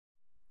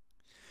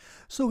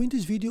So in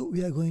this video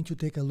we are going to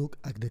take a look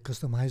at the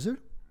customizer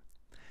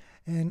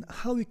and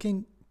how we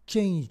can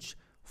change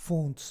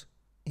fonts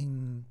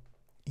in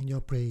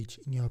your page,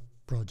 in your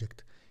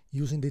project,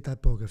 using the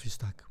typography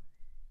stack.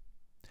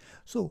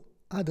 So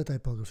add the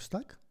typography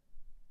stack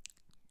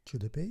to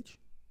the page,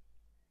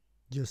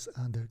 just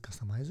under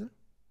customizer,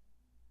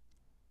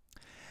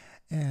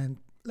 and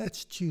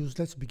let's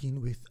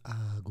begin with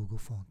a Google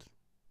font.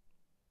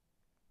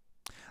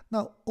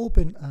 Now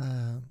open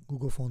a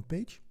Google font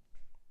page.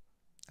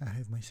 I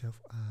have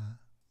myself a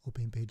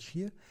open page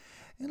here,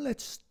 and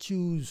let's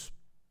choose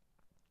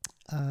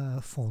a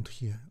font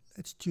here.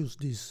 Let's choose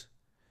this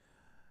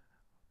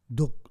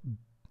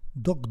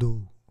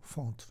Dogdo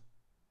font.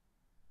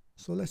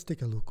 So let's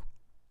take a look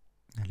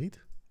at it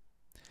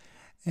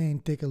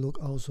and take a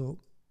look also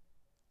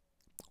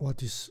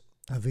what is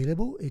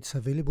available. It's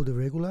available the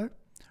regular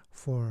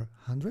for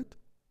 100,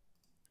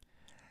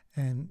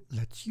 and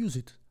let's use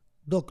it,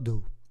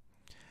 Dogdo.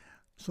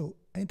 So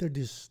enter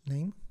this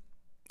name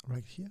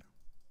right here,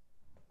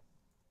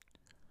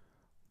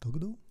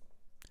 Dogdo.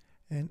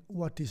 And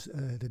what is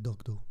the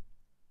Dogdo?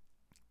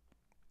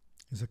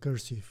 It's a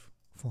cursive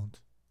font.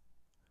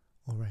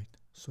 All right,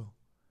 so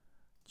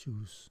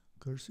choose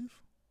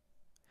cursive.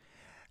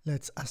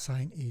 Let's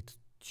assign it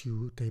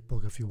to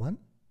typography 1,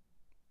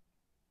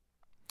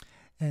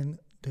 and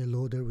the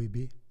loader will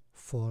be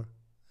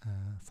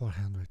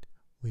 400.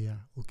 We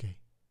are okay.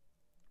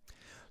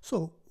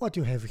 So what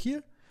you have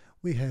here,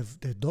 we have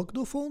the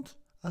Dogdo font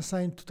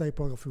assigned to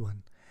typography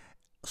 1.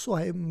 So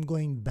I am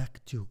going back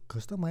to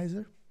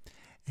customizer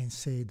and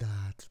say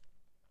that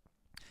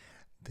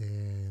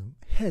the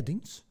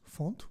headings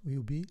font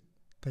will be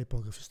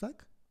typography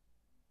stack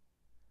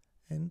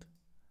and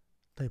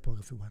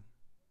typography 1.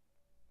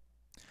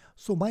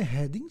 So my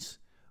headings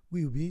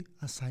will be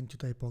assigned to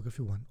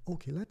typography 1.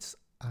 Okay, let's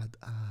add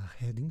a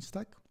heading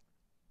stack.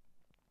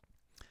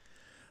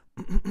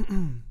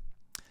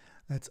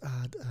 Let's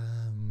add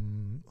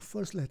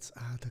first let's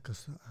add a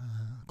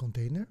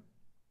container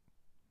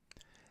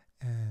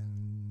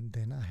and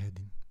then a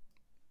heading.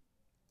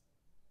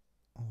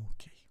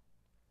 Okay,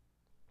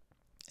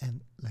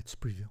 and let's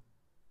preview.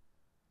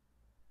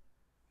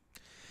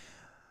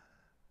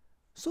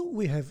 So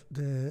we have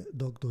the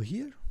Dogdo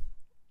here.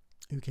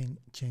 You can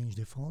change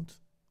the font.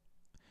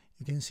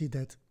 You can see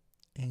that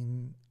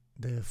in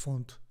the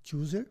font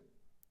chooser,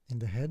 in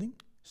the heading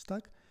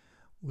stack,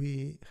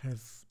 we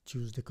have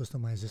choose the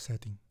customizer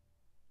setting.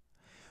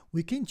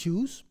 We can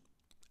choose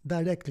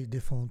directly the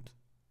font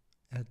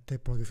at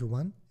typography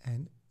 1,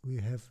 and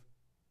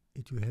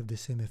it will have the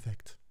same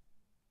effect.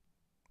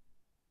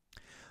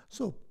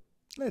 So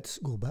let's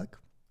go back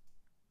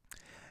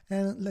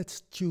and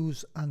let's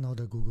choose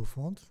another Google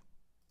font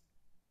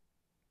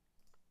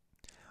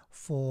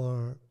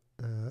for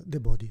the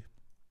body.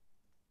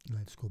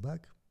 Let's go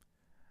back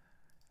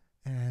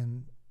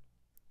and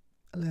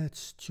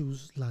let's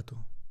choose Lato.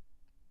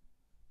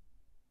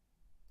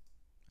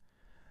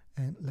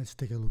 And let's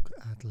take a look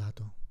at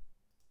Lato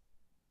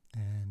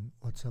and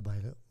what's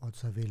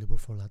available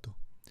for Lato.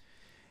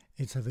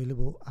 It's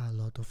available a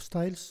lot of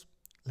styles.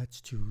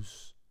 Let's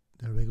choose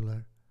the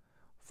regular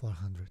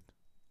 400.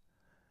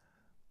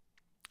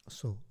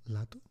 So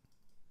Lato.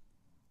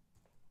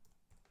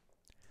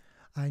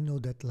 I know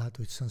that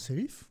Lato is sans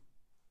serif,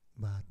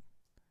 but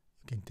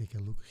you can take a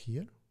look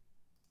here.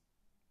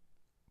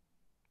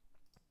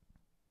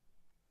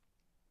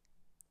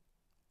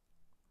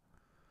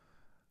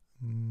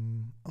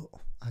 Oh,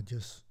 I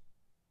just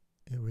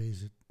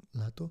erased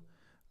Lato.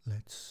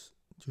 Let's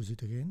choose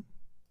it again.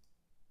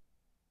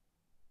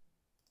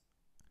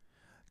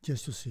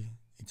 Just to see,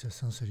 it's a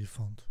sans serif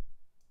font.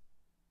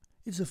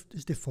 It's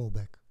the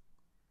fallback.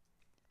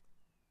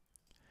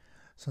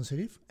 Sans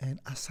serif, and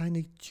assign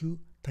it to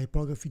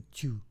typography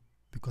 2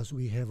 because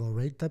we have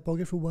already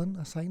typography 1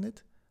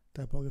 assigned,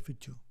 typography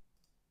 2.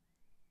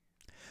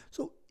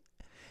 So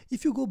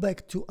if you go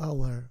back to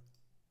our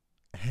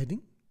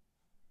heading,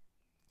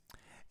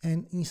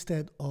 and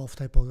instead of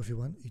typography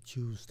 1, you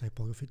choose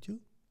typography 2,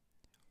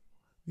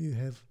 you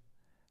have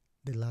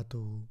the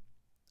Lato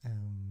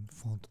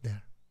font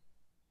there.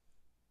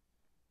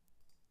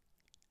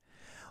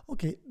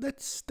 Okay,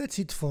 that's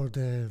it for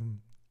the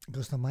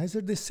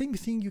customizer. The same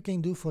thing you can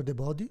do for the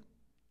body,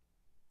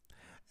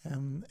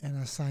 and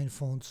assign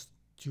fonts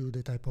to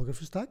the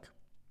typography stack,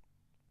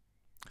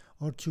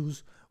 or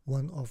choose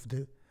one of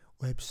the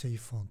web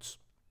safe fonts.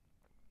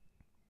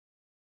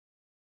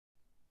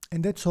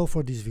 And that's all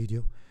for this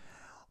video.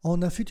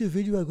 On a future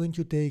video, I'm going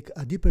to take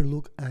a deeper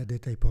look at the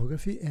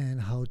typography and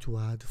how to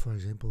add, for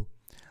example,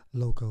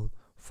 local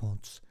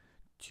fonts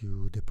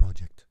to the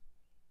project.